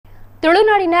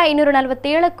ತುಳುನಾಡಿನ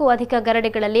 247ಕ್ಕೂ ಅಧಿಕ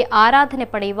ಗರಡಿಗಳಲ್ಲಿ ಆರಾಧನೆ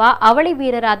ಪಡೆಯುವ ಅವಳಿ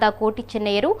ವೀರರಾದ ಕೋಟಿ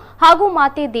ಚೆನ್ನಯ್ಯರು ಹಾಗೂ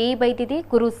ಮಾತೆ ದೇಯಿ ಬೈದಿದೆ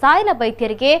ಗುರು ಸಾಯಲ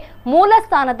ಬೈದ್ಯರಿಗೆ ಮೂಲ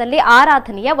ಸ್ಥಾನದಲ್ಲಿ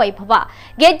ಆರಾಧನೆಯ ವೈಭವ.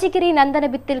 ಗೆಜ್ಜಿಗಿರಿ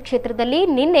ನಂದನಬಿತ್ತಿಲ್ ಕ್ಷೇತ್ರದಲ್ಲಿ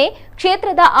ನಿನ್ನೆ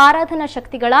ಕ್ಷೇತ್ರದ ಆರಾಧನಾ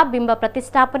ಶಕ್ತಿಗಳ ಬಿಂಬ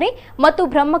ಪ್ರತಿಷ್ಠಾಪನೆ ಮತ್ತು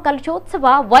ಬ್ರಹ್ಮಕಲಶೋತ್ಸವ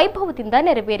ವೈಭವದಿಂದ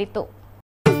ನೆರವೇರಿತು.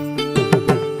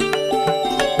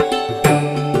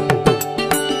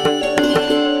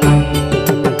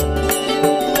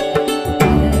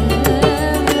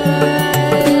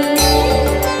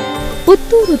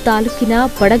 ಪುತ್ತೂರು ತಾಲೂಕಿನ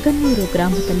ಪಡಗನ್ನೂರು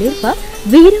ಗ್ರಾಮದಲ್ಲಿರುವ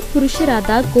ವೀರ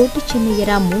ಪುರುಷರಾದ ಕೋಟಿ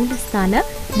ಚೆನ್ನಯ್ಯರ ಮೂಲ ಸ್ಥಾನ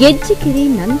ಗೆಜ್ಜಿಗಿರಿ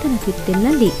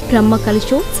ನಂದನಬಿತ್ತಿಲ್ನಲ್ಲಿ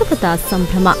ಬ್ರಹ್ಮಕಲಶೋತ್ಸವದ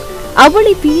ಸಂಭ್ರಮ.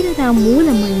 ಅವಳಿ ವೀರರ ಮೂಲ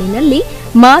ಮಣ್ಣಿನಲ್ಲಿ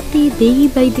ಮಾತೆ ದೇಯಿ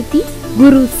ಬೈದಿತಿ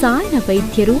ಗುರು ಸಾಯಲ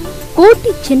ವೈದ್ಯರು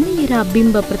ಕೋಟಿ ಚೆನ್ನಯ್ಯರ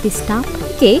ಬಿಂಬ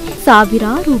ಪ್ರತಿಷ್ಠಾಪನೆಗೆ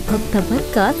ಸಾವಿರಾರು ಭಕ್ತ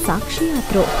ವರ್ಗ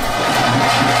ಸಾಕ್ಷಿಯಾದರು.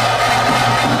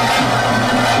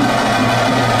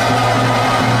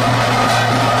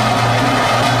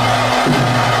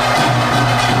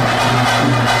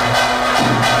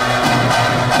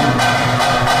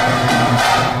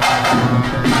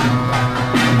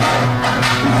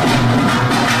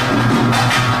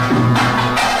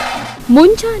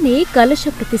 ಮುಂಜಾನೆ ಕಲಶ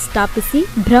ಪ್ರತಿಷ್ಠಾಪಿಸಿ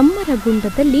ಬ್ರಹ್ಮರ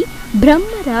ಗುಂಡದಲ್ಲಿ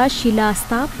ಬ್ರಹ್ಮರ ಶಿಲಾ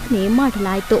ಸ್ಥಾಪನೆ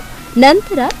ಮಾಡಲಾಯಿತು.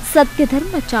 ನಂತರ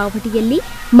ಸತ್ಯಧರ್ಮ ಚಾವಡಿಯಲ್ಲಿ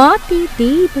ಮಾತೆ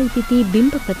ದೇಯಿ ಬೈದಿತಿ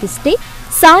ಬಿಂಬ ಪ್ರತಿಷ್ಠೆ,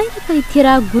 ಸಾಯಲ ವೈದ್ಯರ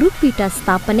ಗುರುಪೀಠ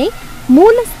ಸ್ಥಾಪನೆ,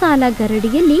 ಮೂಲಸ್ಥಾನ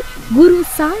ಗರಡಿಯಲ್ಲಿ ಗುರು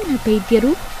ಸಾಯಲ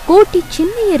ವೈದ್ಯರು ಕೋಟಿ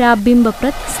ಚೆನ್ನಯ್ಯರ ಬಿಂಬ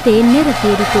ಪ್ರತಿಷ್ಠೆ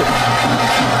ನೆರವೇರಿತು.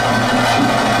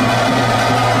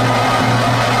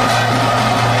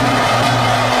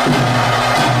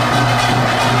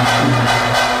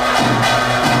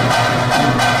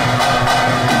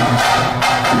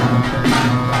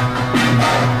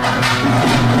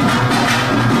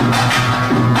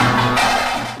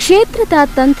 ಕ್ಷೇತ್ರದ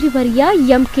ತಂತ್ರಿವರ್ಯ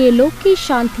ಎಂಕೆ ಲೋಕೇಶ್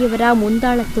ಶಾಂತಿಯವರ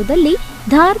ಮುಂದಾಳತ್ವದಲ್ಲಿ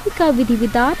ಧಾರ್ಮಿಕ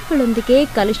ವಿಧಿವಿಧಾನಗಳೊಂದಿಗೆ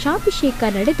ಕಲಶಾಭಿಷೇಕ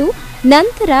ನಡೆದು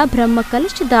ನಂತರ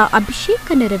ಬ್ರಹ್ಮಕಲಶದ ಅಭಿಷೇಕ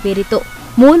ನೆರವೇರಿತು.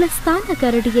 ಮೂಲಸ್ಥಾನ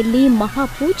ಗರಡಿಯಲ್ಲಿ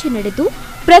ಮಹಾಪೂಜೆ ನಡೆದು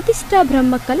ಪ್ರತಿಷ್ಠಾ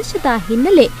ಬ್ರಹ್ಮಕಲಶದ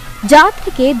ಹಿನ್ನೆಲೆ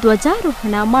ಜಾತ್ರೆಗೆ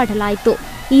ಧ್ವಜಾರೋಹಣ ಮಾಡಲಾಯಿತು.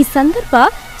 ಈ ಸಂದರ್ಭ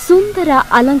ಸುಂದರ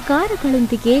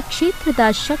ಅಲಂಕಾರಗಳೊಂದಿಗೆ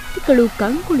ಕ್ಷೇತ್ರದ ಶಕ್ತಿಗಳು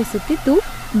ಕಂಗೊಳಿಸುತ್ತಿದ್ದು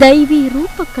ದೈವಿ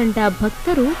ರೂಪ ಕಂಡ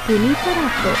ಭಕ್ತರು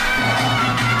ಪುನೀತರಾದರು.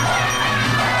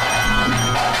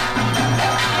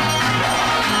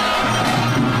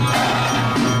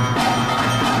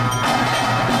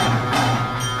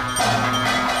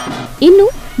 ಇನ್ನು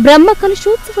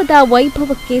ಬ್ರಹ್ಮಕಲಶೋತ್ಸವದ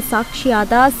ವೈಭವಕ್ಕೆ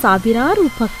ಸಾಕ್ಷಿಯಾದ ಸಾವಿರಾರು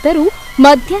ಭಕ್ತರು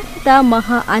ಮಧ್ಯಾಹ್ನದ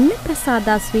ಮಹಾ ಅನ್ನಪ್ರಸಾದ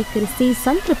ಸ್ವೀಕರಿಸಿ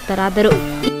ಸಂತೃಪ್ತರಾದರು.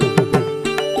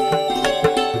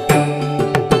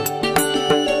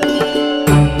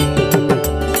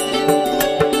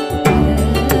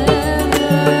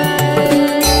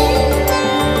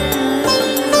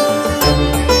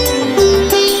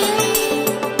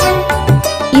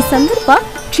 ಈ ಸಂದರ್ಭ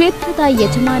ಕ್ಷೇತ್ರದ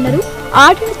ಯಜಮಾನರು,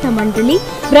 ಆಡಳಿತ ಮಂಡಳಿ,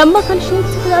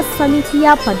 ಬ್ರಹ್ಮಕಲಶೋತ್ಸವ ಸಮಿತಿಯ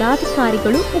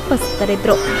ಪದಾಧಿಕಾರಿಗಳು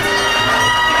ಉಪಸ್ಥಿತರಿದ್ದರು.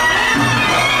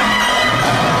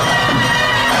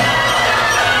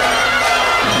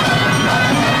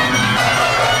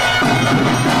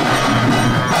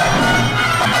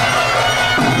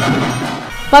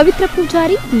 ಪವಿತ್ರ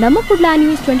ಪೂಜಾರಿ, ನಮ್ಮ ಕುಡ್ಲಾ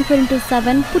ನ್ಯೂಸ್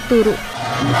 24x7 ಪುತ್ತೂರು.